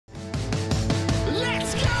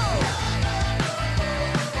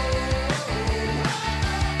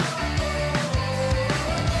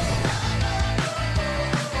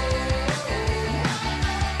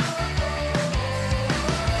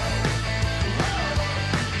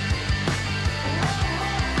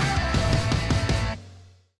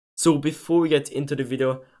So before we get into the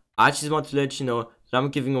video, I just want to let you know that I'm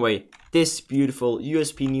giving away this beautiful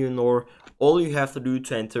USP Neo. All you have to do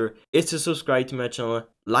to enter is to subscribe to my channel,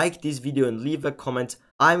 like this video and leave a comment.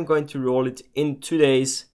 I'm going to roll it in 2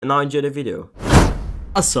 days, and now enjoy the video.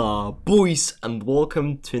 Asa boys, and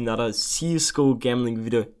welcome to another CSGO gambling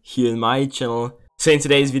video here on my channel. So in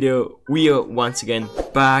today's video, we are once again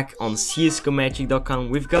back on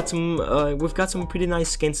CSGOmagic.com. We've got some pretty nice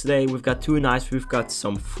skins today. We've got two nice. We've got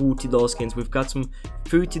some $40 skins. We've got some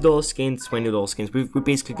 $30 skins, $20 skins. We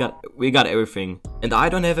basically got everything. And I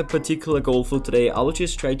don't have a particular goal for today. I'll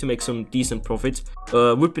just try to make some decent profit.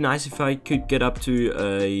 Would be nice if I could get up to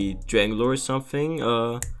a Drangler or something.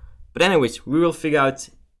 But anyways, we will figure out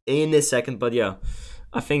in a second. But yeah,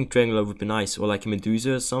 I think Drangler would be nice, or like a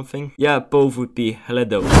Medusa or something. Yeah, both would be hella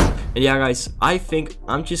dope. And yeah guys, I think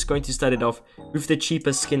I'm just going to start it off with the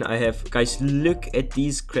cheapest skin I have. Guys, look at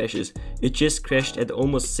these crashes. It just crashed at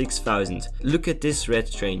almost 6,000. Look at this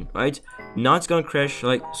red train, right? Now it's gonna crash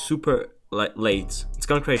like super late. It's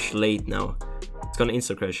gonna crash late now. It's gonna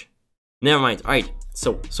insta crash. Never mind. Alright,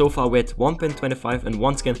 so far we're at 1.25, and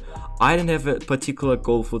once again, I don't have a particular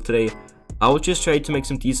goal for today. I will just try to make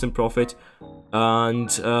some decent profit. And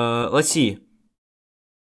let's see.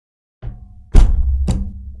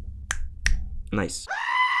 Nice.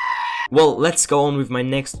 Well, let's go on with my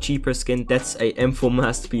next cheaper skin. That's a M4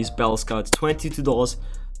 Masterpiece Battle Scout, $22.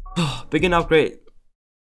 Begin upgrade.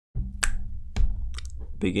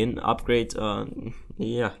 Begin upgrade.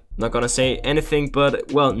 Yeah, not gonna say anything,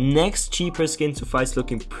 but well, next cheaper skin so far is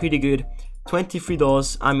looking pretty good.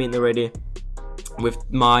 $23. I'm in already with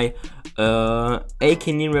my AK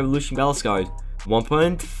Nin Revolution Battle Scout.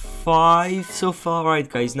 1.5 so far. Right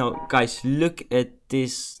guys, now guys, look at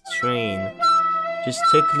this train. Just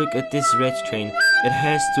take a look at this red train. It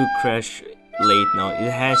has to crash late now.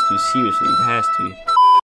 It has to, seriously, it has to.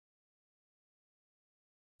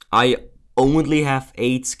 I only have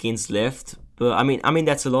 8 skins left, but I mean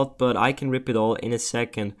that's a lot, but I can rip it all in a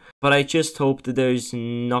second. But I just hope that there's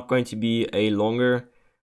not going to be a longer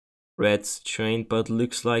red train, but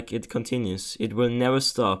looks like it continues. It will never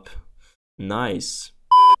stop. Nice.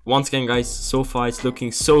 Once again guys, so far it's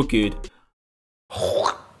looking so good.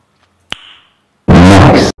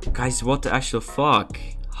 Guys, what the actual fuck?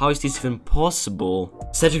 How is this even possible?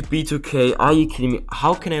 Cedric B2K, are you kidding me?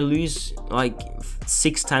 How can I lose like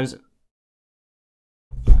 6 times?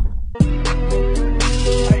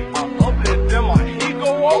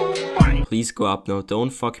 Please go up now, don't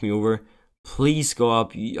fuck me over. Please go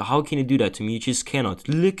up. How can you do that to me? You just cannot.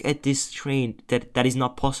 Look at this train. That is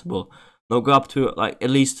not possible. No, go up to like at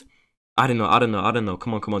least, I don't know.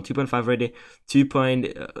 Come on. 2.5 ready.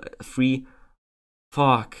 2.3.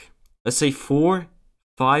 Fuck. Let's say 4,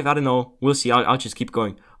 5. I don't know. We'll see. I'll just keep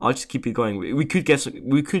going. I'll just keep it going. We could get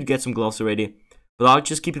some gloves already, but I'll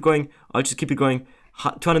just keep it going.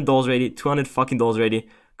 $200 ready. $200 fucking dollars ready,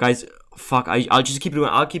 guys. Fuck. I'll just keep it going.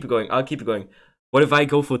 I'll keep it going. What if I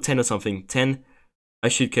go for 10 or something? 10. I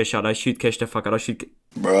should cash out. I should cash the fuck out.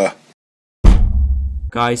 Bruh.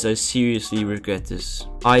 Guys, I seriously regret this.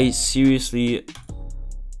 I seriously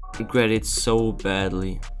regret it so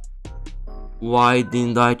badly. Why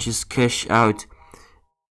didn't I just cash out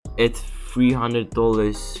at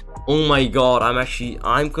 $300? Oh my god,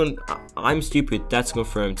 I'm stupid. That's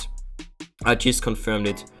confirmed. I just confirmed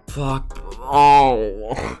it. Fuck.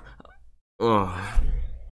 Oh.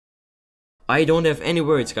 I don't have any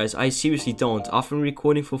words, guys. I seriously don't. I've been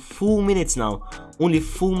recording for 4 minutes now. Only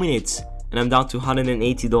 4 minutes. And I'm down to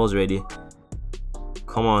 $180 already.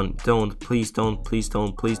 Come on, don't. Please don't.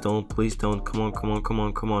 Come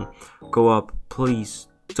on. Go up, please.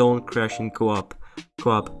 Don't crash and go up.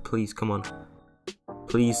 Go up, please, come on.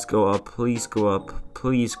 Please go up, please,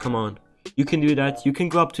 come on. You can do that. You can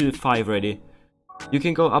go up to 5 already. You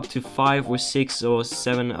can go up to 5 or 6 or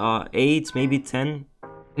 7 8, maybe 10.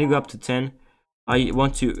 Can you go up to 10? I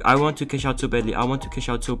want to cash out so badly.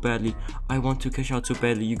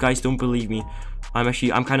 You guys don't believe me.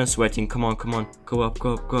 I'm kind of sweating. Come on. Go up.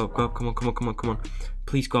 Come on.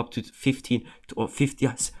 Please go up to 15 or 50.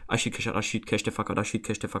 Yes. I should cash out. I should cash the fuck out.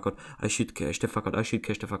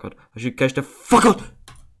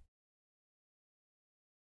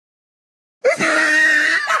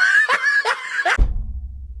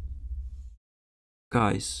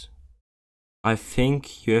 Guys, I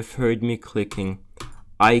think you have heard me clicking.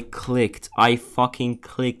 I fucking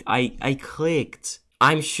clicked. I clicked.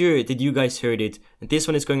 I'm sure that you guys heard it. And this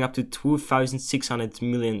one is going up to 2,600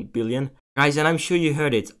 billion. Guys, and I'm sure you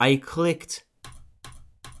heard it. I clicked.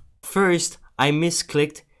 First, I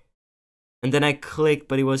misclicked. And then I clicked,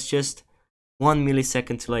 but it was just 1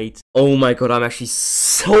 millisecond late. Oh my god, I'm actually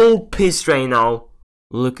so pissed right now.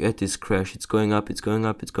 Look at this crash. It's going up, it's going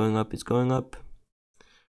up, it's going up, it's going up.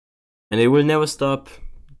 And it will never stop.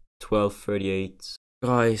 12:38.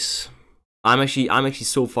 Guys, I'm actually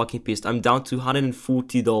so fucking pissed. I'm down to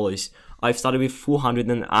 $140. I've started with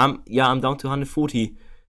 400 and I'm down to 140.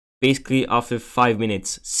 Basically after 5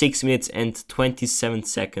 minutes. 6 minutes and 27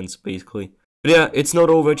 seconds basically. But yeah, it's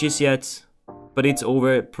not over just yet. But it's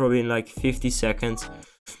over probably in like 50 seconds.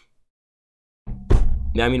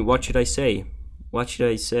 Yeah, I mean, what should I say? What should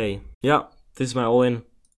I say? Yeah, this is my all-in.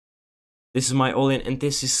 This is my all-in, and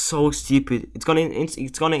this is so stupid. It's gonna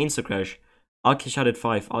insta crash. I'll cash out at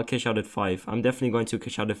 5. I'll cash out at 5. I'm definitely going to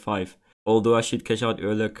cash out at 5. Although I should cash out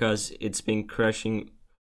earlier because it's been crashing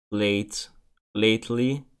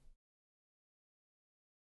lately.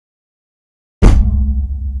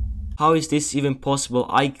 How is this even possible?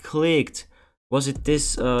 I clicked. Was it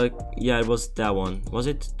this? Yeah, it was that one. Was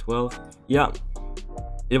it 12? Yeah,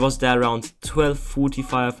 it was that around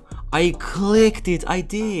 12:45. I clicked it. I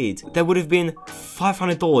did. That would have been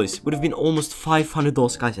 $500. Would have been almost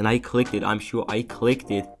 $500, guys. And I clicked it. I'm sure I clicked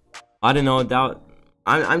it. I don't know. That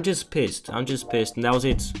I'm just pissed. I'm just pissed. And that was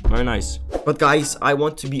it. Very nice. But guys, I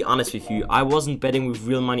want to be honest with you. I wasn't betting with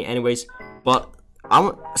real money anyways. But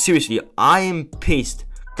seriously, I am pissed.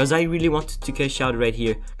 Because I really wanted to cash out right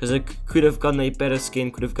here. Because I could have gotten a better skin,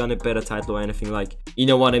 could have gotten a better title or anything like. You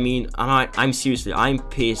know what I mean? And I'm seriously, I'm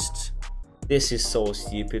pissed. This is so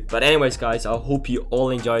stupid. But anyways guys, I hope you all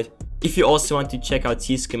enjoyed. If you also want to check out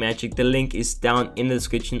TSK Magic, the link is down in the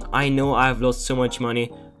description. I know I have lost so much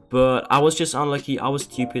money. But I was just unlucky, I was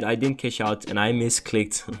stupid, I didn't cash out and I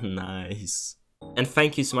misclicked. Nice. And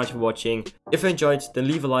thank you so much for watching. If you enjoyed, then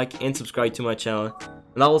leave a like and subscribe to my channel.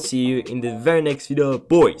 And I will see you in the very next video,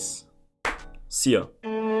 boys. See ya.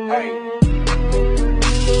 Hey.